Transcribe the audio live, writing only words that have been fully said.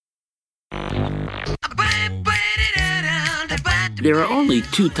There are only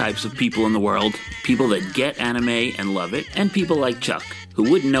two types of people in the world: people that get anime and love it, and people like Chuck, who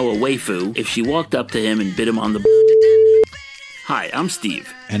wouldn't know a waifu if she walked up to him and bit him on the Hi, I'm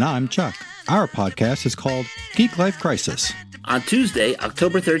Steve. And I'm Chuck. Our podcast is called Geek Life Crisis. On Tuesday,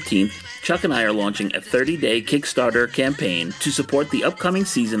 October 13th, Chuck and I are launching a 30-day Kickstarter campaign to support the upcoming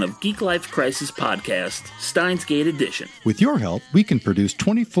season of Geek Life Crisis podcast, Steins Gate Edition. With your help, we can produce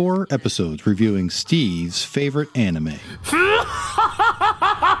 24 episodes reviewing Steve's favorite anime.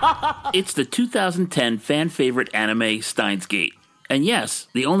 It's the 2010 fan-favorite anime, Steins Gate. And yes,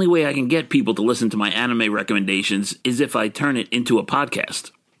 the only way I can get people to listen to my anime recommendations is if I turn it into a podcast.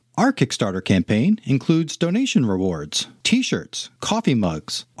 Our Kickstarter campaign includes donation rewards, t-shirts, coffee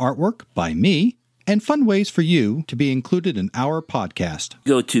mugs, artwork by me, and fun ways for you to be included in our podcast.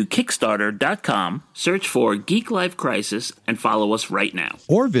 Go to Kickstarter.com, search for Geek Life Crisis, and follow us right now.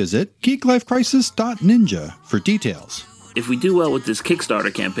 Or visit geeklifecrisis.ninja for details. If we do well with this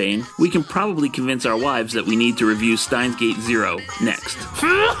Kickstarter campaign, we can probably convince our wives that we need to review Steins Gate Zero next.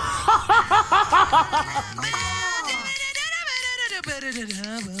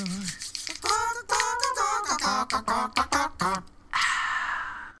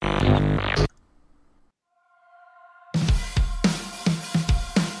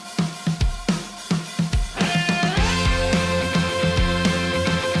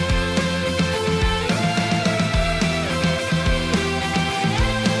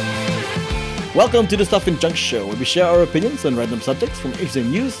 Welcome to the Stuff and Junk Show, where we share our opinions on random subjects from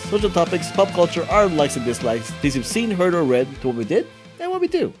interesting news, social topics, pop culture, our likes and dislikes, things you've seen, heard, or read, to what we did, and what we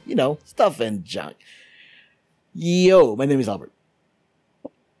do. You know, stuff and junk. Yo, my name is Albert.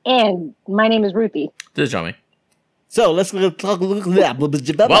 And my name is Ruthie. This is Johnny. So, let's talk...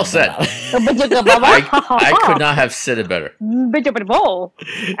 Well said. I could not have said it better.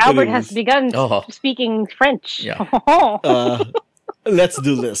 Albert has begun speaking French. Yeah. Let's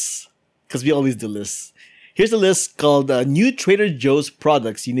do lists, because we always do lists. Here's a list called New Trader Joe's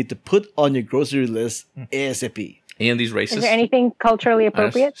Products You Need to Put on Your Grocery List ASAP. And these races. Is there anything culturally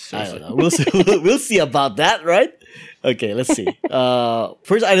appropriate? I don't know. We'll see about that, right? Okay, let's see.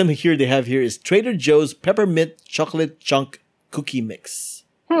 First item here they have here is Trader Joe's Peppermint Chocolate Chunk Cookie Mix.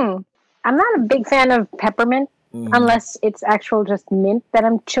 I'm not a big fan of peppermint unless it's actual just mint that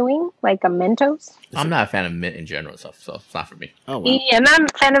I'm chewing, like a Mentos. I'm not a fan of mint in general stuff, so it's not for me. Oh, wow. Yeah, I'm not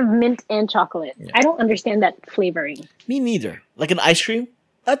a fan of mint and chocolate. Yeah. I don't understand that flavoring. Me neither. Like an ice cream?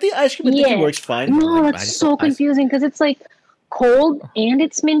 I think ice cream works fine. No, it's so confusing because it's like cold and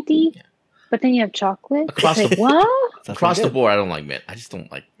it's minty, but then you have chocolate. Across it's like, the- what? Across the board, I don't like mint. I just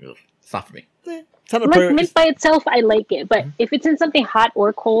don't like it. It's not for me. It's not Like mint by itself, I like it, but if it's in something hot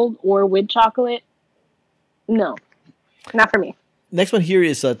or cold or with chocolate, no, not for me. Next one here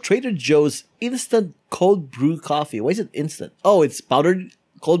is Trader Joe's Instant Cold Brew Coffee. Why is it instant? Oh, it's powdered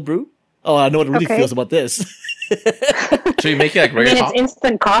cold brew? Oh, I know what Rudy feels about this. So you make it like regular it's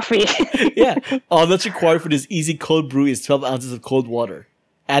instant coffee. Yeah. All that's required for this easy cold brew is 12 ounces of cold water.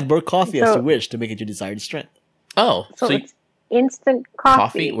 Add more coffee as you wish to make it your desired strength. Oh, so it's instant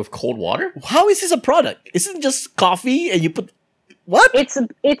coffee with cold water? How is this a product? Isn't it just coffee and you put... What? It's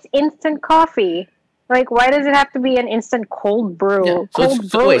instant coffee. Like, why does it have to be an instant cold brew? Yeah. Cold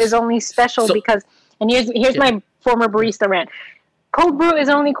brew is only special because... And here's my former barista rant. Cold brew is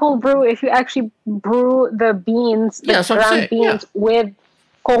only cold brew if you actually brew the beans, the ground beans, with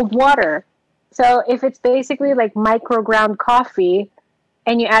cold water. So if it's basically like micro ground coffee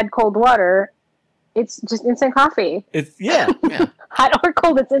and you add cold water, it's just instant coffee. It's Hot or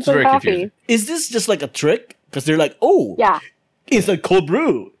cold, it's instant coffee. Confusing. Is this just like a trick? Because they're like, oh, it's a cold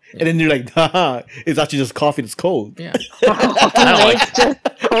brew. And then you're like, haha, it's actually just coffee that's cold. Yeah. It's just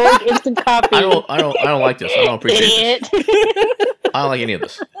cold instant coffee. I don't like this. I don't appreciate this. I don't like any of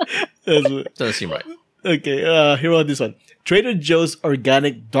this. Doesn't seem right. Okay, here on this one. Trader Joe's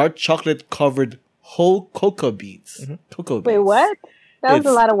organic dark chocolate covered whole cocoa beans. Cocoa beans. Wait, what? That was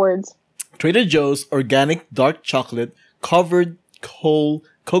a lot of words. Trader Joe's organic dark chocolate covered whole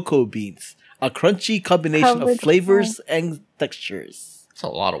cocoa beans. A crunchy combination of flavors and textures. That's a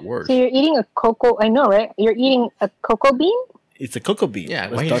lot of words. So you're eating a cocoa, I know, right? You're eating a cocoa bean? It's a cocoa bean. Yeah,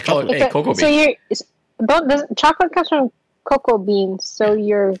 why don't you call it cocoa bean? So chocolate comes from cocoa beans, so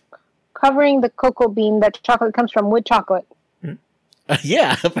you're covering the cocoa bean that chocolate comes from with chocolate.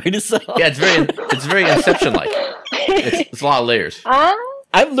 Yeah, pretty so. Yeah, it's very Inception-like. It's a lot of layers.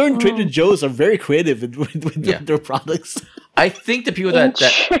 I've learned Trader Joe's are very creative with their products. I think the people that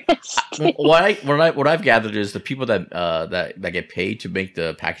what I've gathered is the people that get paid to make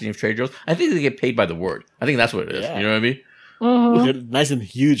the packaging of Trader Joe's. I think they get paid by the word. I think that's what it is. Yeah. You know what I mean? They're nice and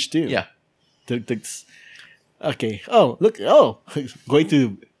huge too. Yeah. Okay. Oh, look. Oh, going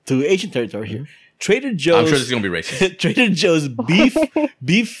to Asian territory here. Trader Joe's. I'm sure this is gonna be racist. Trader Joe's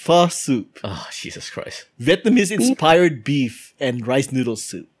beef pho soup. Oh, Jesus Christ! Vietnamese inspired beef and rice noodle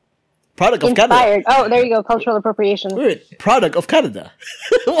soup. Product of Canada. Oh, there you go. Cultural appropriation. Wait, product of Canada.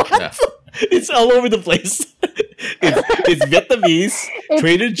 What? Yeah. It's all over the place. It's Vietnamese,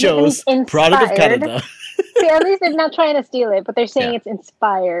 Trader Joe's, product of Canada. See, at least they're not trying to steal it, but they're saying it's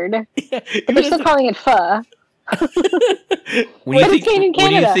inspired. Yeah. But they're still calling it pho. When you think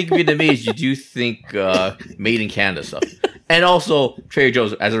Vietnamese, you do think made in Canada stuff. And also, Trader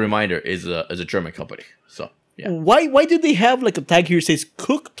Joe's, as a reminder, is a German company. So yeah. Why do they have like a tag here that says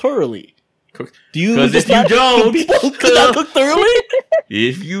 "cook thoroughly"? Because if you don't cook thoroughly,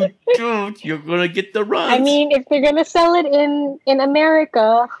 if you don't, you're gonna get the runs. I mean, if they're gonna sell it in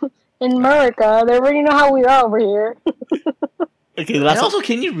America, they're already know how we are over here. Okay, and also,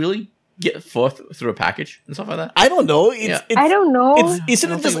 can you really get forth through a package and stuff like that? I don't know. I don't know.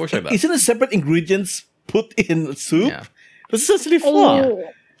 Isn't it separate ingredients put in soup? Yeah. It's essentially pho.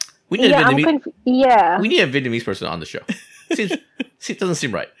 We need a Vietnamese person on the show. It doesn't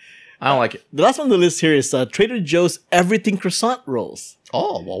seem right. I don't like it. The last one on the list here is Trader Joe's Everything Croissant Rolls.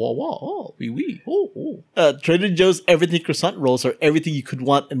 Oh, wow. Oh, oui. Oh. Trader Joe's Everything Croissant Rolls are everything you could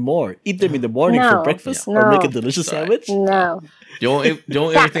want and more. Eat them in the morning for breakfast or make a delicious sandwich. No. The only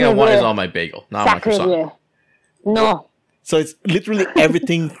everything I want is on my bagel, not on my croissant. No. So it's literally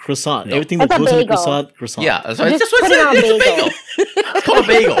everything croissant. No. Everything that goes in the croissant. Yeah, that's what I said. It's a bagel. It's called a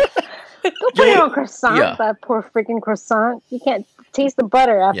bagel. Don't put it on croissant, that poor freaking croissant. You can't taste the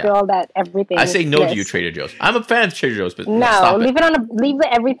butter after all that everything. I say no to you, Trader Joe's. I'm a fan of Trader Joe's, but leave the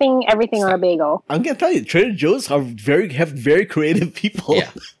everything on a bagel. I'm gonna tell you, Trader Joe's have very creative people. Yeah.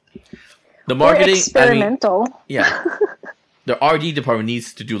 The marketing, they're experimental. The RD department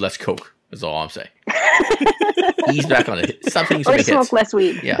needs to do less coke. Is all I'm saying. Ease back on it. Stop taking so many hits. Or smoke less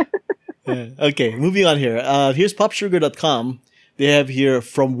weed. Yeah. Okay, moving on here. Here's popsugar.com. They have here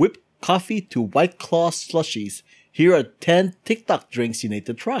from whipped coffee to White Claw slushies. Here are 10 TikTok drinks you need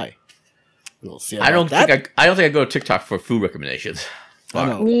to try. We'll see. I don't think I go to TikTok for food recommendations.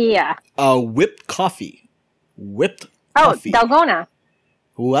 Yeah. Whipped coffee. Coffee. Dalgona.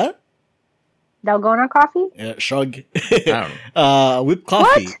 What? Dalgona coffee? Shrug. I don't know. Whipped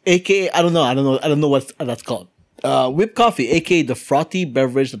coffee, What? aka I don't know what that's called. Whipped coffee, aka the frothy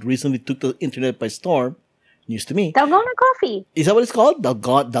beverage that recently took the internet by storm. News to me. Dalgona coffee. Is that what it's called?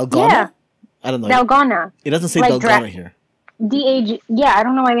 Dalgona? Yeah. I don't know. Dalgona. It doesn't say Dalgona here. DAG. Yeah, I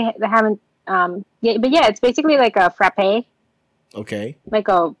don't know why they haven't. It's basically like a frappe. Okay. Like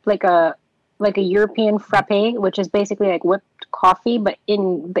a European frappe, which is basically like whipped coffee, but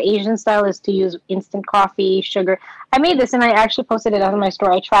in the Asian style is to use instant coffee, sugar. I made this and I actually posted it on my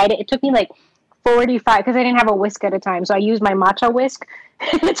store. I tried it. It took me like 45 because I didn't have a whisk at a time, so I used my matcha whisk.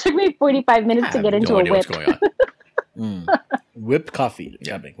 It took me 45 minutes to get into a whip. What's going on. Whipped coffee.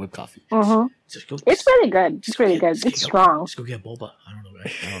 Yeah, whipped coffee. Mm-hmm. It's really good. It's really good. It's strong. Just go get boba. I don't know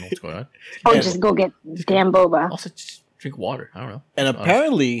what's going on. Just go get damn boba. Also, just drink water. I don't know. And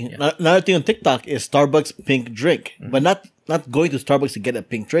apparently, another thing on TikTok is Starbucks pink drink, but not going to Starbucks to get a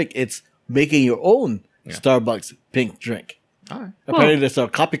pink drink. It's making your own Starbucks pink drink. All right. Apparently, there's a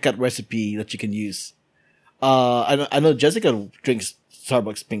copycat recipe that you can use. I know Jessica drinks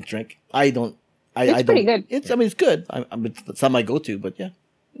Starbucks pink drink. I don't. It's pretty good. It's good. It's not my go-to, but yeah,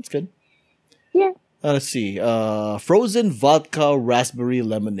 it's good. Yeah. Let's see. Frozen vodka raspberry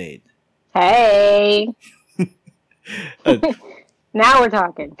lemonade. Hey. Now we're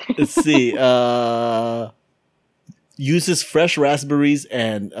talking. Let's see. Uses fresh raspberries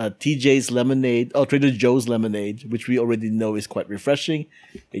and TJ's lemonade, Trader Joe's lemonade, which we already know is quite refreshing.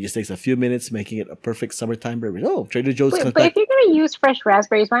 It just takes a few minutes, making it a perfect summertime beverage. Oh, Trader Joe's. But if you're going to use fresh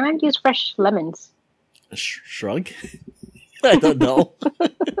raspberries, why not use fresh lemons? Shrug? I don't know.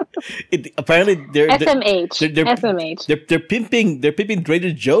 Apparently, they're SMH. They're pimping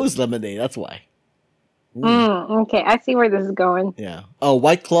Trader Joe's lemonade. That's why. Okay, I see where this is going. Yeah. Oh,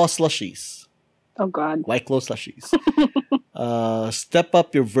 White Claw slushies. Oh, God. White Claw slushies. Step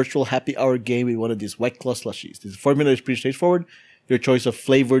up your virtual happy hour game with one of these White Claw slushies. The formula is pretty straightforward. Your choice of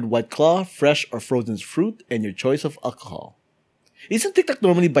flavored White Claw, fresh or frozen fruit, and your choice of alcohol. Isn't TikTok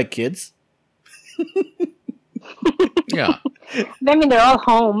normally by kids? Yeah. I mean, they're all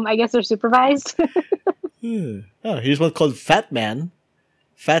home. I guess they're supervised. Here's one called Fat Man.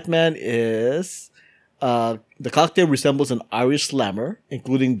 Fat Man is... the cocktail resembles an Irish slammer,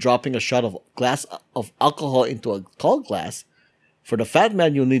 including dropping a shot of glass of alcohol into a tall glass. For the Fat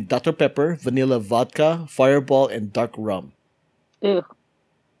Man, you'll need Dr. Pepper, vanilla vodka, Fireball, and dark rum. Ew.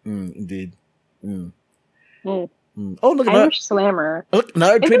 Indeed. Mm. Oh, look at Irish Slammer. Look,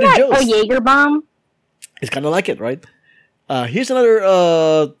 another Trader Joe's. A Jaeger bomb? It's kind of like it, right? Here's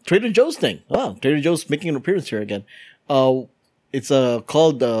another Trader Joe's thing. Wow, Trader Joe's making an appearance here again. It's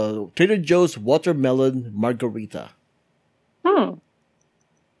called Trader Joe's Watermelon Margarita.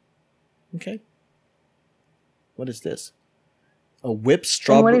 Okay. What is this? A whipped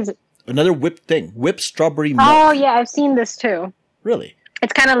strawberry. What is it? Another whipped thing. Whipped strawberry milk. Oh, yeah, I've seen this too. Really?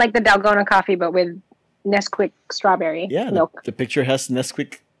 It's kind of like the Dalgona coffee, but with Nesquik strawberry milk. The picture has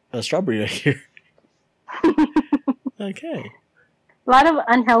Nesquik strawberry right here. Okay. A lot of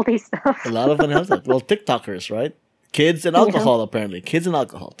unhealthy stuff. Well, TikTokers, right? Kids and alcohol, apparently. Kids and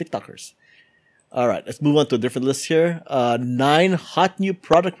alcohol. TikTokers. All right, let's move on to a different list here. 9 hot new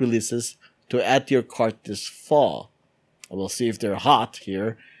product releases to add to your cart this fall. We'll see if they're hot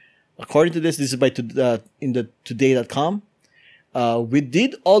here. According to this is by today.com. We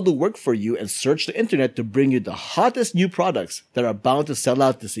did all the work for you and searched the internet to bring you the hottest new products that are bound to sell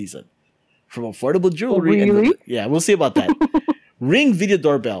out this season. From affordable jewelry. Really? We'll see about that. Ring video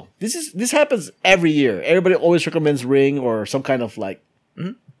doorbell. This happens every year. Everybody always recommends Ring or some kind of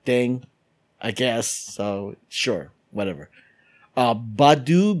thing, I guess. So sure, whatever.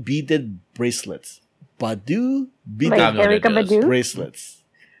 Badu beaded bracelets. Badu beaded bracelets.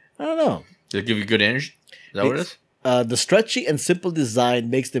 I don't know. Does it give you good energy? Is that what it is? The stretchy and simple design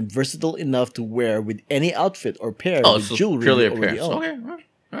makes them versatile enough to wear with any outfit or pair with jewelry. Purely appearance. Okay,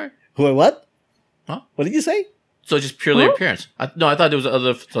 all right. What? Huh? What did you say? So just purely appearance. I thought there was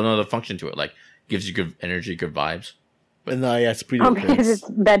another function to it, like gives you good energy, good vibes. But no, it's pretty. Because it's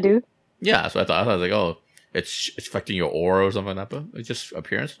Badu. Yeah, so I thought like, it's affecting your aura or something like that, but it's just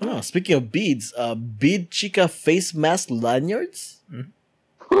appearance. Oh, speaking of beads, bead chica face mask lanyards.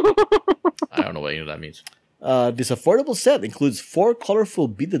 I don't know what any of that means. This affordable set includes 4 colorful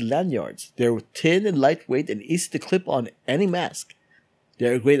beaded lanyards. They're thin and lightweight and easy to clip on any mask.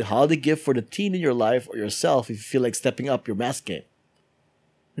 They're a great holiday gift for the teen in your life or yourself if you feel like stepping up your mask game.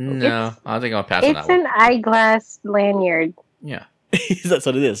 No, I think I'll pass on that one. It's an eyeglass lanyard. Yeah. That's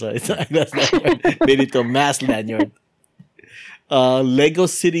what it is, right? It's an eyeglass lanyard made into a mask lanyard. Lego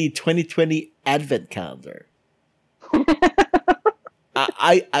City 2020 Advent Calendar.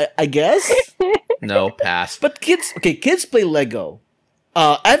 I guess? No, pass. But kids play Lego.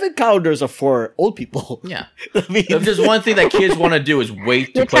 Advent calendars are for old people. Yeah. I mean, if there's one thing that kids want to do is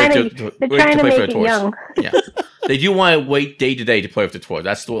wait to play with their toys. Young. Yeah. They do want to wait day to day to play with their toys.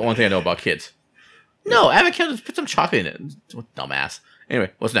 That's the one thing I know about kids. No, Advent calendars, put some chocolate in it. Dumbass.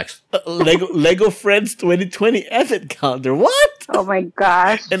 Anyway, what's next? Lego Friends 2020 Advent Calendar. What? Oh my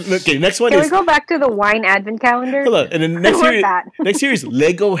gosh. And okay, next one Can we go back to the wine Advent Calendar? Hold on. And then next series,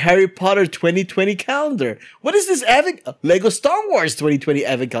 Lego Harry Potter 2020 Calendar. What is this Lego Star Wars 2020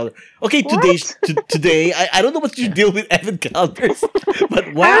 Advent Calendar? Okay, today, I don't know what you deal with Advent Calendars,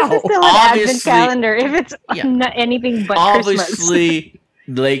 but wow. Still an Advent Calendar if it's not anything but obviously,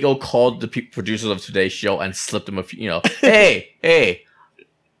 Christmas. Lego called the producers of today's show and slipped them a few, hey,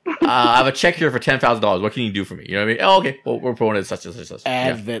 I have a check here for $10,000. What can you do for me? You know what I mean? Oh, okay. Well, we're promoting such and such.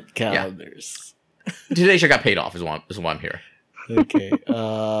 Advent calendars. Yeah. Today's show got paid off is why I'm here. Okay.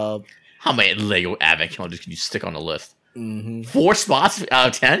 How many Lego Advent calendars can you stick on the list? 4 spots out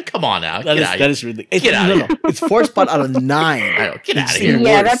of 10? Come on now. That is ridiculous. Get out of here. It's 4 spots out of 9. I know. Get out of here.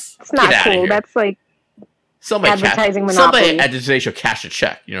 Yeah, that's not cool. That's like advertising monopoly. Somebody at today's show cashed a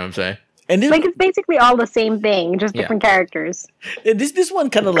check. You know what I'm saying? And it's basically all the same thing, just different characters. This one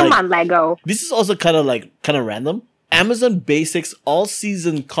kind of Come on, Lego. This is also kind of random. Amazon Basics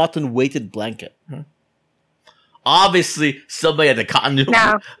all-season cotton weighted blanket. Obviously, somebody at the cotton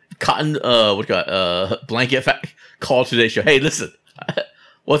blanket called today's show. Hey, listen,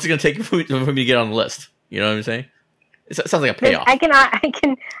 what's it gonna take for me to get on the list? You know what I'm saying? It sounds like a payoff. I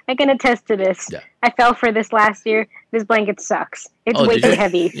can attest to this. Yeah. I fell for this last year. This blanket sucks. It's way too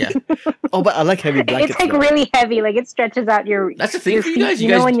heavy. Yeah. But I like heavy blankets. It's like really heavy. Like it stretches out your. That's the thing for you guys. You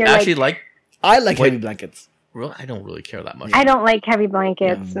guys actually like. I like heavy blankets. Really, I don't really care that much. I don't like heavy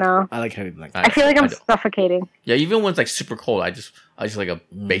blankets. No. I like heavy blankets. I feel like I'm suffocating. Yeah, even when it's like super cold, I just like a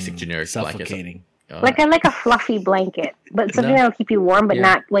basic generic blanket. Suffocating. Like I like a fluffy blanket, but something that'll keep you warm, but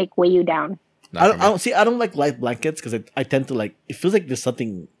not like weigh you down. I don't like light blankets because I tend to like. It feels like there's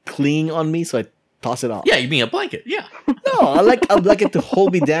something clinging on me, so I toss it off. Yeah, you mean a blanket? Yeah. No, I like a blanket to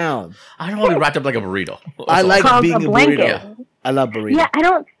hold me down. I don't want to be wrapped up like a burrito. I like being a burrito. Yeah. I love burrito. Yeah,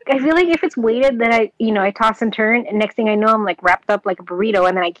 I feel like if it's weighted, then I toss and turn, and next thing I know, I'm like wrapped up like a burrito,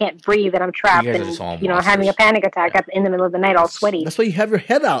 and then I can't breathe, and I'm trapped, and having a panic attack in the middle of the night, all sweaty. That's why you have your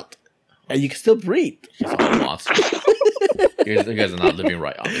head out. and you can still breathe. He's a monster. You guys are not living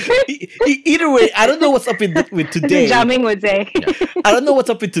right, obviously. Either way, I don't know what's up with today. Jiaming would say. Yeah. I don't know what's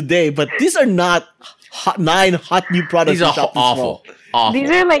up with today, but these are not 9 hot new products. These are awful.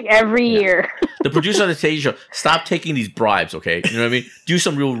 These are like every year. The producer of the stage show, stop taking these bribes, okay? You know what I mean? Do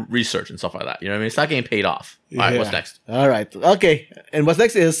some real research and stuff like that. You know what I mean? Stop getting paid off. All right, what's next? All right. Okay. And what's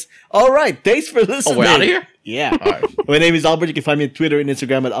next is, all right, thanks for listening. Oh, we're out of here? Yeah. All right. My name is Albert. You can find me on Twitter and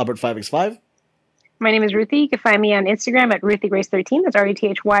Instagram at Albert5x5. My name is Ruthie. You can find me on Instagram at RuthieGrace13. That's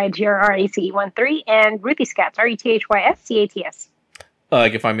RuthieGrace13. And Ruthie Scats, RuthieScats. You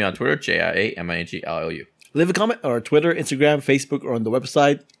can find me on Twitter, JIAMINGLLU. Leave a comment on our Twitter, Instagram, Facebook, or on the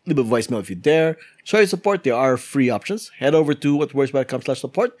website. Leave a voicemail if you dare. Show your support. There are free options. Head over to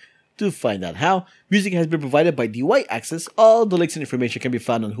whatworksby.com/support to find out how. Music has been provided by DY Access. All the links and information can be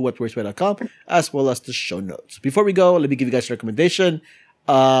found on whatworksby.com as well as the show notes. Before we go, let me give you guys a recommendation.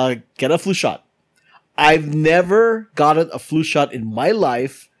 Get a flu shot. I've never gotten a flu shot in my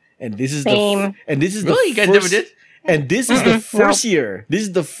life, and this is Same. Really? You guys never did? And this is the first year. This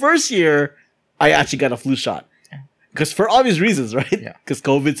is the first year I actually got a flu shot. Because for obvious reasons, right? Yeah. Because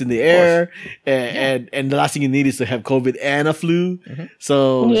COVID's in the air, and the last thing you need is to have COVID and a flu. Mm-hmm.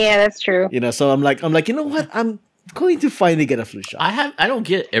 So yeah, that's true. So I'm like, you know what? I'm going to finally get a flu shot. I don't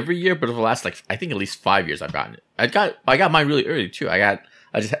get it every year, but over the last I think at least 5 years I've gotten it. I got mine really early too.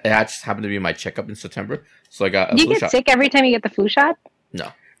 It just happened to be my checkup in September, so I got a Do flu you get shot. sick every time you get the flu shot? No.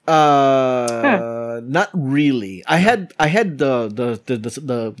 Not really. I had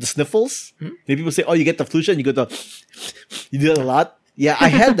the sniffles. Hmm? People say, "Oh, you get the flu shot." And you go you do that a lot. Yeah, I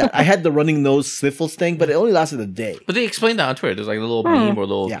had that. I had the running nose sniffles thing, but it only lasted a day. But they explained that on Twitter. There's like a little meme or a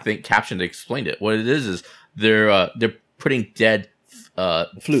little caption that explained it. What it is they're putting dead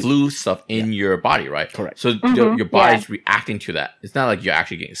flu stuff in your body, right? Correct. So your body's reacting to that. It's not like you're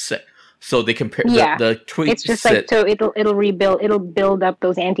actually getting sick. So they compare the tweet. It's just like so it'll rebuild. It'll build up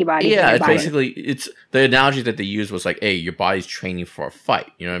those antibodies. Yeah, it's basically it's the analogy that they used was like, hey, your body's training for a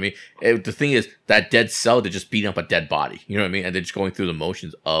fight. You know what I mean? The thing is that dead cell, they're just beating up a dead body. You know what I mean? And they're just going through the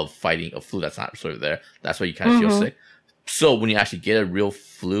motions of fighting a flu that's not sort of there. That's why you kind of feel sick. So when you actually get a real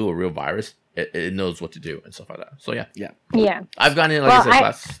flu or real virus, it knows what to do and stuff like that. So yeah. I've gotten it I said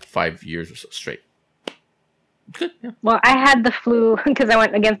last 5 years or so straight. Good. Yeah. Well, I had the flu because I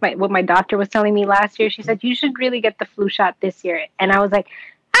went against what my doctor was telling me last year. She said, you should really get the flu shot this year. And I was like,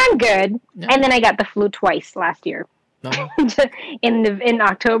 I'm good. Yeah. And then I got the flu twice last year. in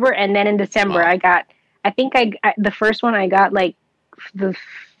October. And then in December, I got, I think the first one I got like the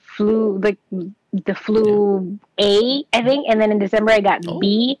flu, A, I think. And then in December, I got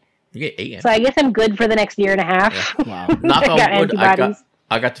B. You get A. So I guess I'm good for the next year and a half. Yeah. Wow. Knock on wood,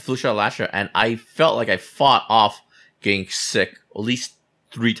 I got the flu shot last year, and I felt like I fought off getting sick at least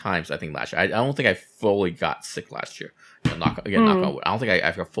 3 times, I think, last year. I don't think I fully got sick last year. Knock on wood. I don't think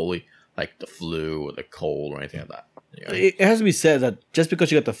I got fully, like, the flu or the cold or anything like that. Yeah. It has to be said that just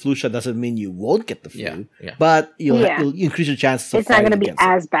because you got the flu shot doesn't mean you won't get the flu. Yeah. But you'll increase your chances of it's not going to be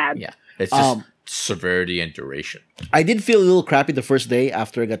as bad. Yeah. It's just severity and duration. I did feel a little crappy the first day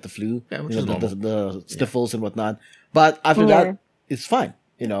after I got the flu. Yeah, the sniffles and whatnot. But after that, it's fine.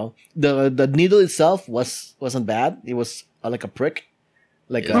 The needle itself wasn't bad. It was like a prick.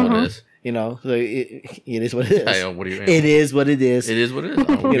 Like what it is. So it is what it is. I know, what do you mean? It is what it is. It is what it is.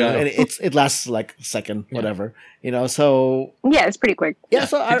 And it lasts like a second, whatever. So yeah, it's pretty quick. Yeah,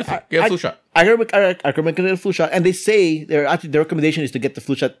 so get a flu shot. I recommend getting a flu shot, and they say their recommendation is to get the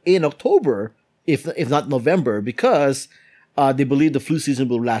flu shot in October, if not November, because they believe the flu season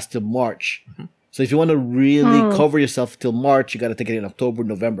will last till March. Mm-hmm. So if you want to really cover yourself till March, you got to take it in October,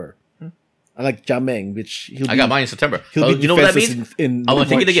 November. I like Jiaming, which I got mine in September. You know what that means? I'm going to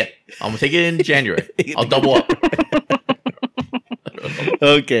take it again. I'm going to take it in January. I'll double up.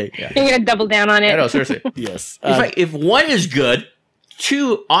 Okay. Yeah. You're going to double down on it. I know, seriously. Yes. If 1 is good,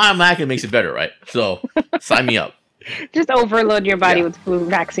 2 automatically makes it better, right? So sign me up. Just overload your body with flu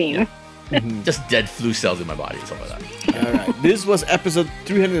vaccine. Yeah. Just dead flu cells in my body and stuff like that. All right. This was episode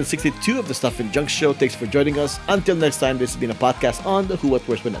 362 of the Stuff and Junk Show. Thanks for joining us. Until next time, this has been a podcast on the Who What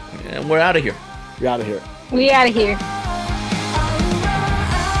Where's When Network. And we're out of here. We're out of here. We out of here.